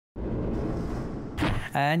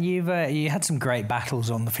and you had some great battles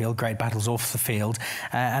on the field, great battles off the field,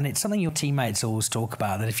 and it's something your teammates always talk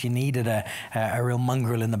about, that if you needed a real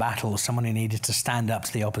mongrel in the battle, someone who needed to stand up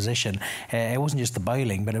to the opposition, it wasn't just the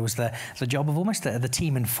bowling, but it was the job of almost the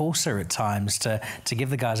team enforcer at times to give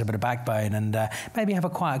the guys a bit of backbone and maybe have a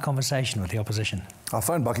quiet conversation with the opposition. I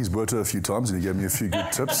phoned Bakkies Botha a few times and he gave me a few good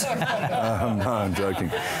tips. No, I'm joking.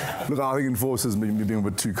 Look, I think enforcers being a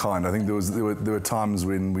bit too kind. I think there were times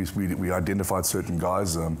when we identified certain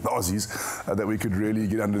guys, the Aussies, that we could really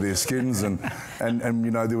get under their skins, and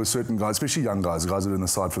you know, there were certain guys, especially young guys, the guys that were in the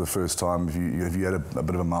side for the first time. If you had a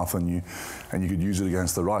bit of a mouth on you, and you could use it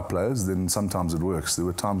against the right players, then sometimes it works. There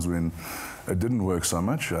were times when it didn't work so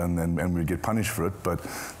much, and we'd get punished for it. But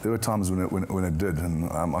there were times when it did, and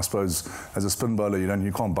I suppose as a spin bowler,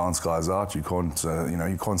 you can't bounce guys out. You can't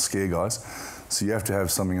you can't scare guys. So you have to have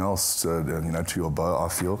something else to your bow, I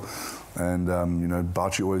feel. And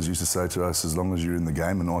Bouchy always used to say to us, as long as you're in the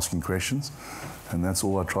game and asking questions, and that's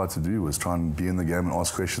all I tried to do, was try and be in the game and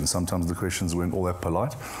ask questions. Sometimes the questions weren't all that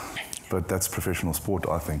polite, but that's professional sport,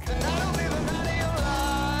 I think.